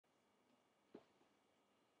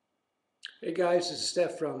Hey guys, this is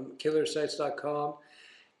Steph from killersites.com.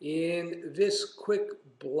 In this quick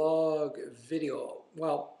blog video,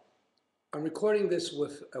 well, I'm recording this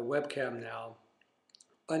with a webcam now,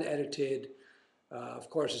 unedited. Of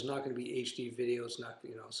course, it's not going to be HD video. It's not,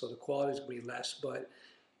 so the quality is going to be less, but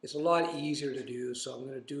it's a lot easier to do. So I'm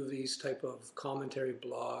going to do these type of commentary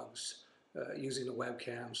blogs using the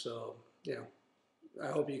webcam. So, I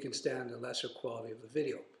hope you can stand the lesser quality of the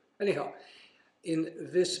video. Anyhow, in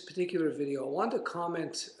this particular video, I want to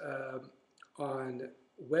comment on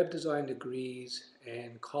web design degrees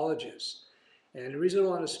and colleges. And the reason I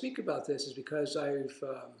want to speak about this is because I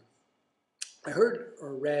heard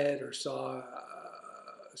or read or saw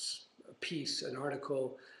a piece, an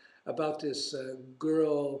article about this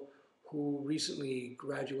girl who recently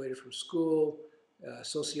graduated from school,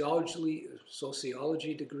 sociology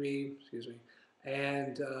degree, excuse me,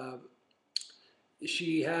 and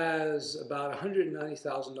she has about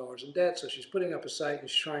 $190,000 in debt, so she's putting up a site and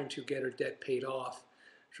she's trying to get her debt paid off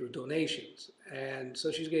through donations. And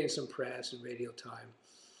so she's getting some press and radio time.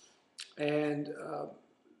 And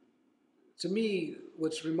to me,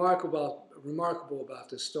 what's remarkable about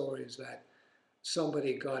this story is that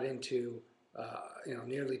somebody got into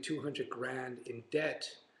nearly 200 grand in debt.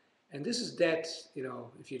 And this is debt,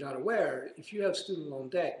 if you're not aware, if you have student loan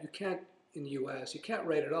debt, you can't, in the US, you can't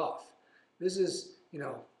write it off. This is,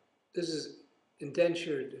 this is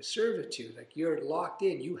indentured servitude. Like, you're locked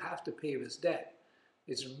in. You have to pay this debt.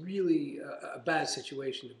 It's really a bad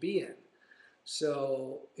situation to be in.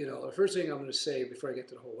 So, the first thing I'm going to say before I get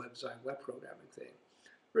to the whole web design, web programming thing,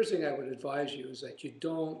 first thing I would advise you is that you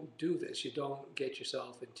don't do this. You don't get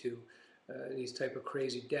yourself into these type of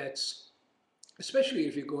crazy debts, especially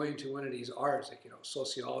if you're going to one of these arts, like,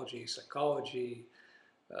 sociology, psychology,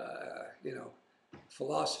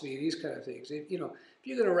 philosophy, these kind of things. If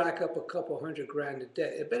you're going to rack up a couple hundred grand in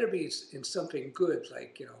debt, it better be in something good,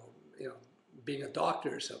 like being a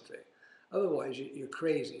doctor or something. Otherwise, you're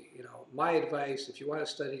crazy. My advice: if you want to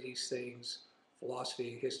study these things,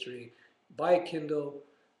 philosophy, history, buy a Kindle,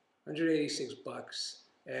 186 bucks,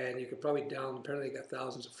 and you could probably download. Apparently, they got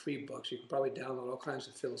thousands of free books. You can probably download all kinds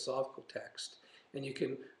of philosophical text, and you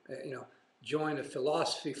can, join a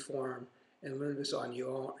philosophy forum and learn this on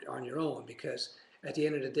your own, because at the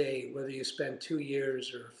end of the day, whether you spend 2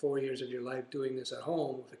 years or 4 years of your life doing this at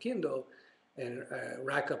home with a Kindle and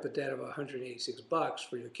rack up a debt of 186 bucks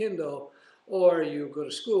for your Kindle, or you go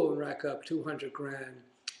to school and rack up 200 grand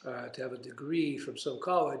to have a degree from some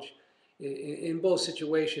college, in both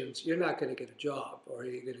situations, you're not going to get a job, or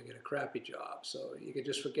you're going to get a crappy job. So you can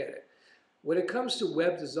just forget it. When it comes to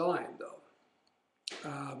web design, though,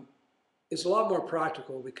 it's a lot more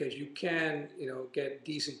practical, because you can, get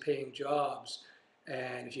decent paying jobs.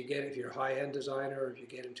 And if you're a high-end designer, or if you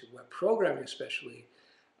get into web programming especially,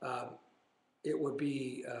 it would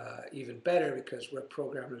be even better, because web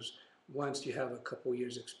programmers, once you have a couple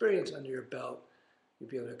years experience under your belt, you'll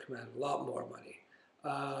be able to command a lot more money.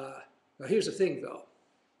 Now here's the thing, though.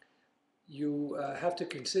 You have to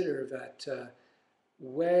consider that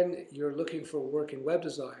when you're looking for work in web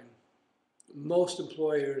design, most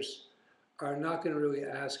employers are not going to really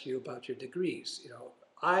ask you about your degrees.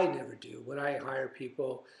 I never do. When I hire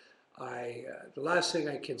people, the last thing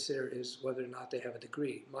I consider is whether or not they have a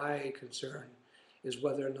degree. My concern is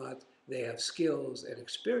whether or not they have skills and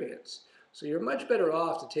experience. So you're much better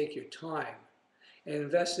off to take your time and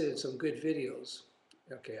invest it in some good videos.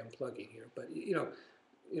 Okay, I'm plugging here, but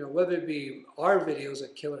whether it be our videos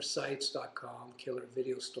at killersites.com,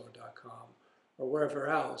 killervideostore.com, or wherever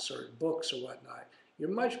else, or books or whatnot, you're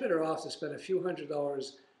much better off to spend a few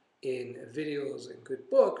 $100s in videos and good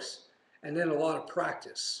books, and then a lot of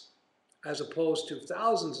practice, as opposed to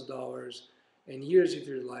thousands of dollars and years of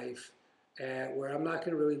your life, where I'm not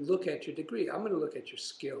going to really look at your degree. I'm going to look at your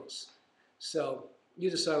skills. So you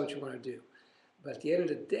decide what you want to do. But at the end of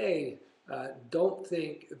the day, don't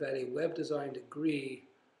think that a web design degree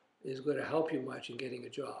is going to help you much in getting a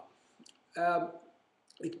job.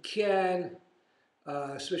 It can,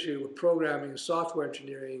 especially with programming and software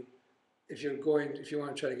engineering. If you want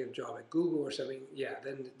to try to get a job at Google or something, yeah,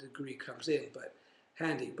 then the degree comes in, but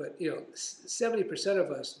handy. But 70%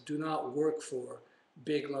 of us do not work for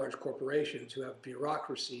big, large corporations who have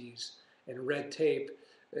bureaucracies and red tape.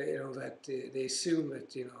 That they assume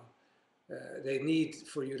that they need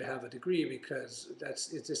for you to have a degree, because it's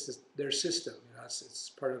just their system.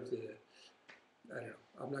 It's part of the. I don't know.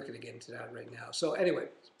 I'm not going to get into that right now. So anyway,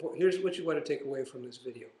 here's what you want to take away from this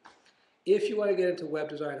video. If you want to get into web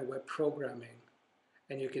design or web programming,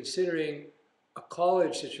 and you're considering a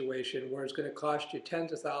college situation where it's going to cost you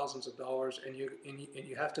tens of thousands of dollars, and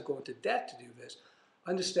you have to go into debt to do this,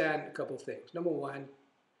 understand a couple of things. Number one,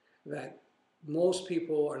 that most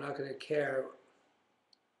people are not going to care.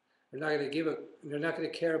 They're not going to give a. They're not going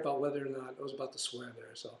to care about whether or not. I was about to swear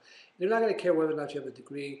there, so they're not going to care whether or not you have a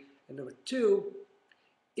degree. And number two,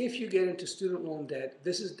 if you get into student loan debt,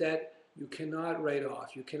 this is debt you cannot write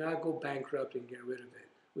off. You cannot go bankrupt and get rid of it,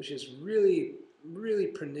 which is really, really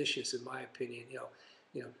pernicious in my opinion.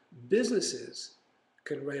 Businesses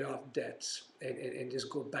can write off debts and just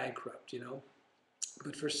go bankrupt,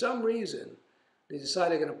 But for some reason, they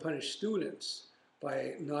decide they're going to punish students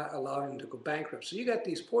by not allowing them to go bankrupt. So you got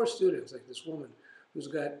these poor students, like this woman who's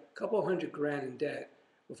got a couple $100,000 in debt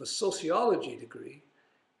with a sociology degree,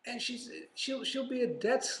 and she'll be a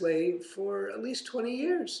debt slave for at least 20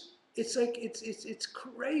 years. It's like it's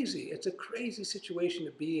crazy. It's a crazy situation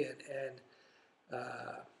to be in, and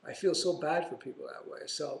I feel so bad for people that way.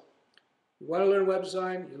 So you want to learn web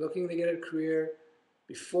design, you're looking to get a career,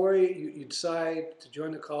 before you decide to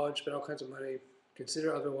join the college, spend all kinds of money,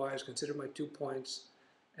 consider otherwise, consider my 2 points,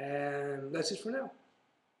 and that's it for now.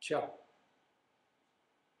 Ciao.